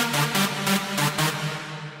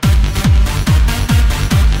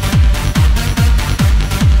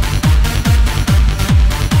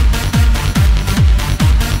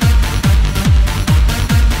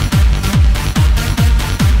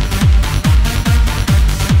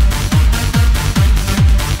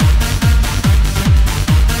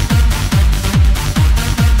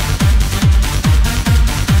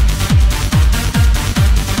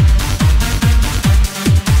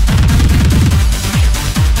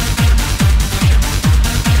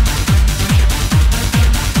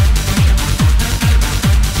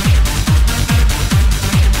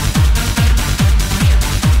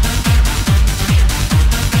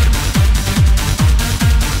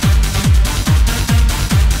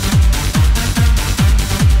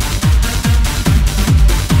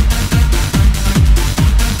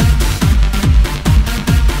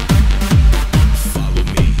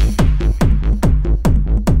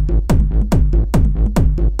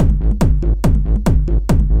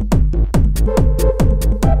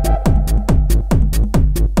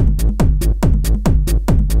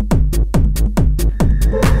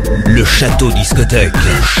 château discothèque.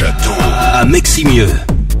 Le château. À Meximieux.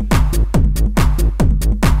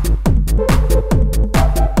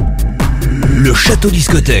 Le château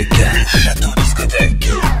discothèque. Le château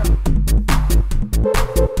discothèque.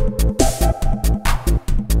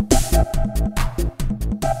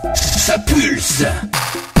 Ça pulse.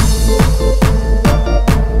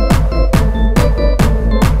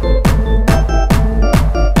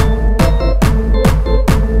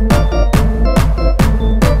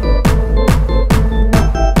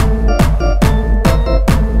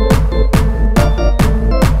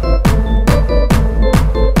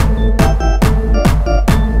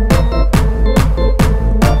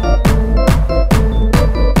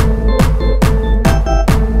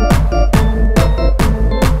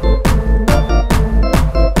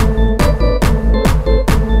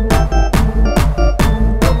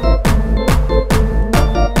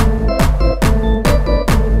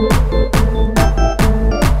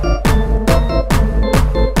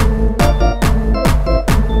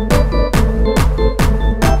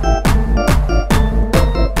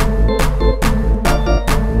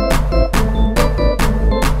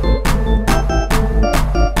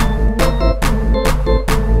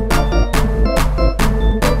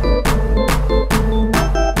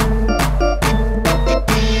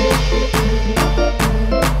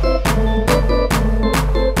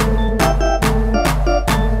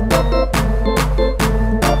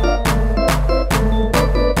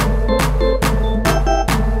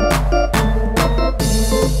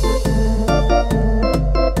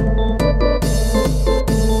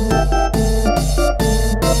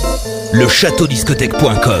 Le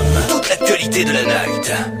châteaudiscothèque.com. Toute l'actualité de la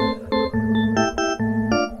night.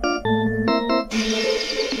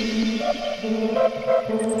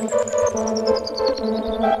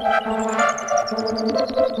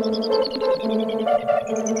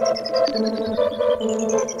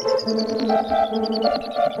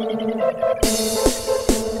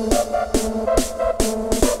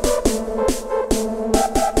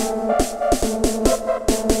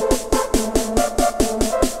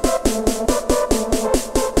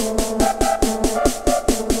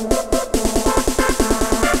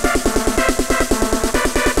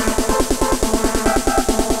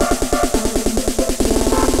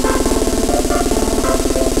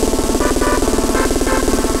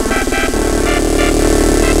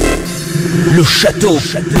 Le château.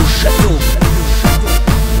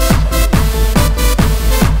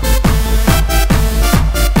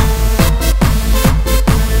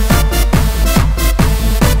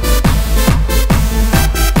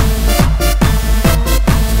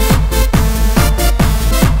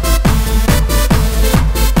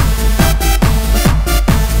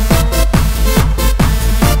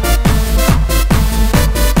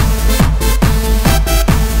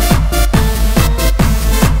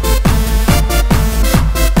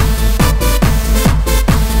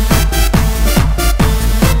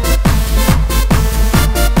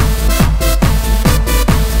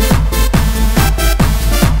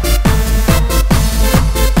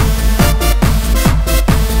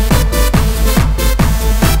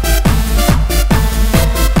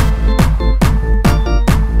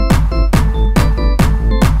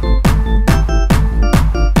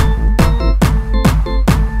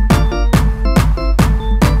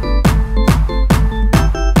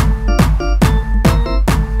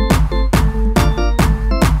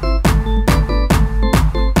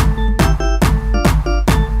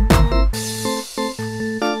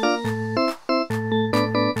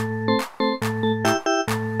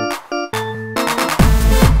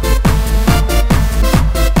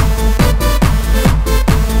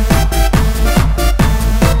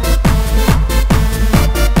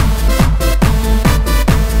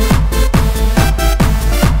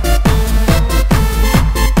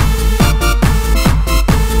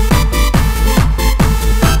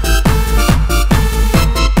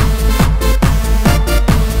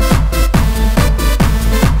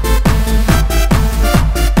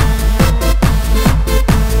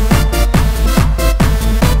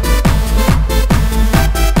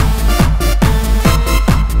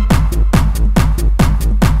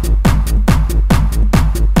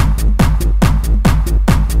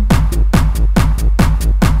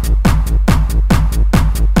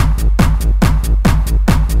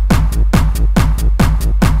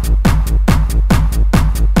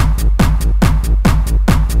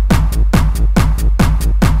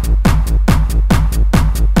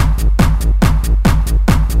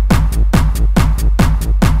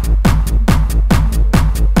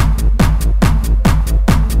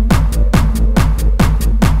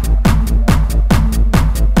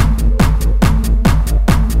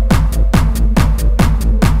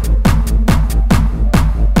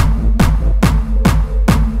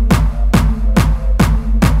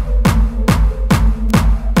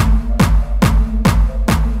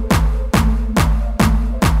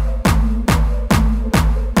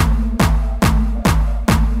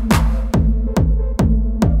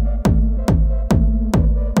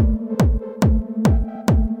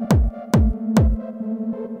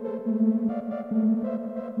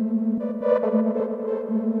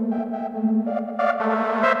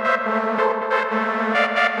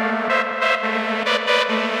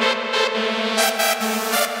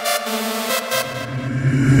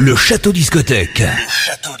 Le château discothèque. Le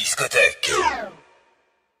château discothèque.